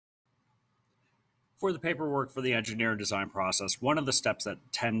For the paperwork for the engineer design process, one of the steps that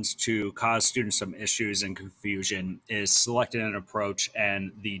tends to cause students some issues and confusion is selecting an approach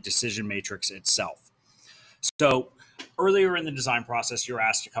and the decision matrix itself. So earlier in the design process, you're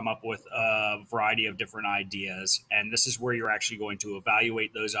asked to come up with a variety of different ideas, and this is where you're actually going to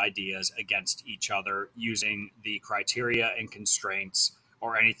evaluate those ideas against each other using the criteria and constraints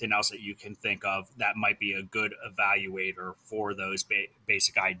or anything else that you can think of that might be a good evaluator for those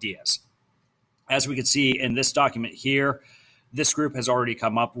basic ideas. As we can see in this document here, this group has already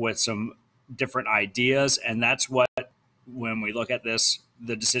come up with some different ideas, and that's what, when we look at this,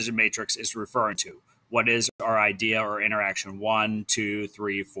 the decision matrix is referring to. What is our idea or interaction 1, 2,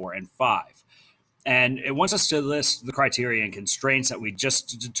 3, 4, and 5? And it wants us to list the criteria and constraints that we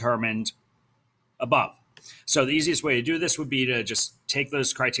just determined above. So the easiest way to do this would be to just take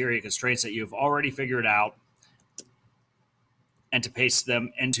those criteria and constraints that you've already figured out and to paste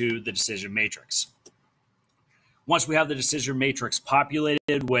them into the decision matrix. Once we have the decision matrix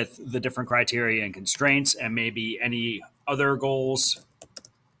populated with the different criteria and constraints and maybe any other goals,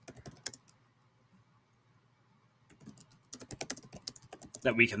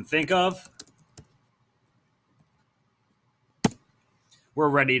 that we can think of, we're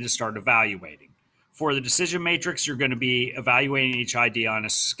ready to start evaluating. For the decision matrix, you're going to be evaluating each idea on a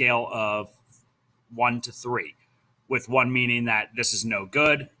scale of 1 to 3. With 1 meaning that this is no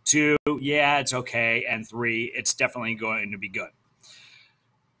good, 2, yeah, it's okay, and 3, it's definitely going to be good.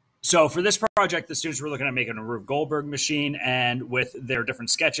 So for this project, the students were looking at making a Rube Goldberg machine, and with their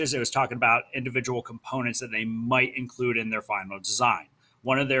different sketches, it was talking about individual components that they might include in their final design.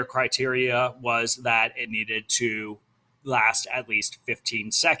 One of their criteria was that it needed to last at least 15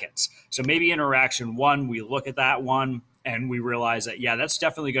 seconds. So maybe interaction 1, we look at that one, and we realize that, yeah, that's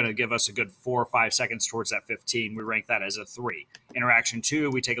definitely going to give us a good 4 or 5 seconds towards that 15. We rank that as a 3. Interaction 2,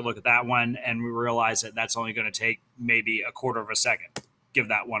 we take a look at that one, and we realize that that's only going to take maybe a quarter of a second. Give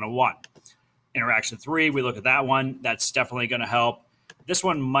that one a 1. Interaction 3, we look at that one. That's definitely going to help. This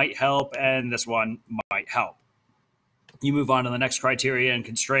one might help, and this one might help. You move on to the next criteria and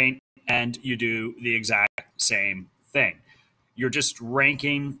constraint, and you do the exact same thing. You're just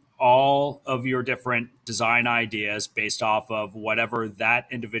ranking all of your different design ideas based off of whatever that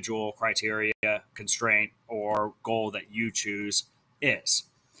individual criteria, constraint, or goal that you choose is.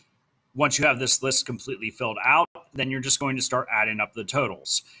 Once you have this list completely filled out, then you're just going to start adding up the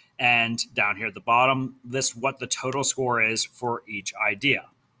totals. And down here at the bottom, list what the total score is for each idea.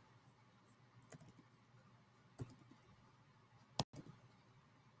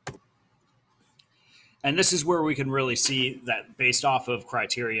 And this is where we can really see that based off of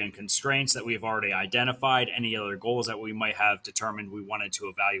criteria and constraints that we've already identified, any other goals that we might have determined we wanted to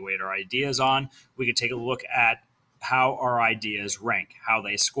evaluate our ideas on, we could take a look at how our ideas rank, how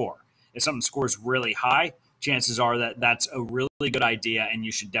they score. If something scores really high, chances are that that's a really good idea and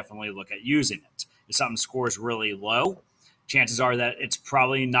you should definitely look at using it. If something scores really low, chances are that it's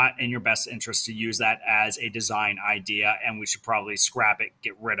probably not in your best interest to use that as a design idea, and we should probably scrap it,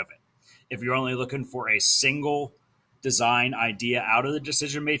 get rid of it. If you're only looking for a single design idea out of the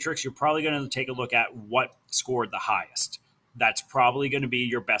decision matrix, you're probably going to take a look at what scored the highest. That's probably going to be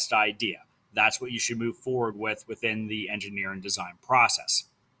your best idea. That's what you should move forward with within the engineer and design process.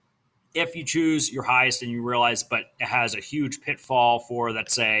 If you choose your highest and you realize, but it has a huge pitfall for,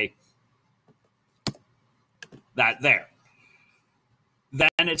 let's say, that there, then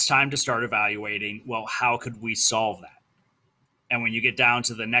it's time to start evaluating, well, how could we solve that? And when you get down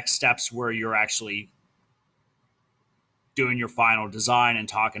to the next steps where you're actually doing your final design and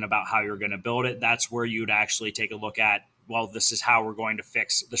talking about how you're going to build it, that's where you'd actually take a look at, well, this is how we're going to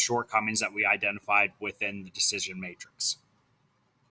fix the shortcomings that we identified within the decision matrix.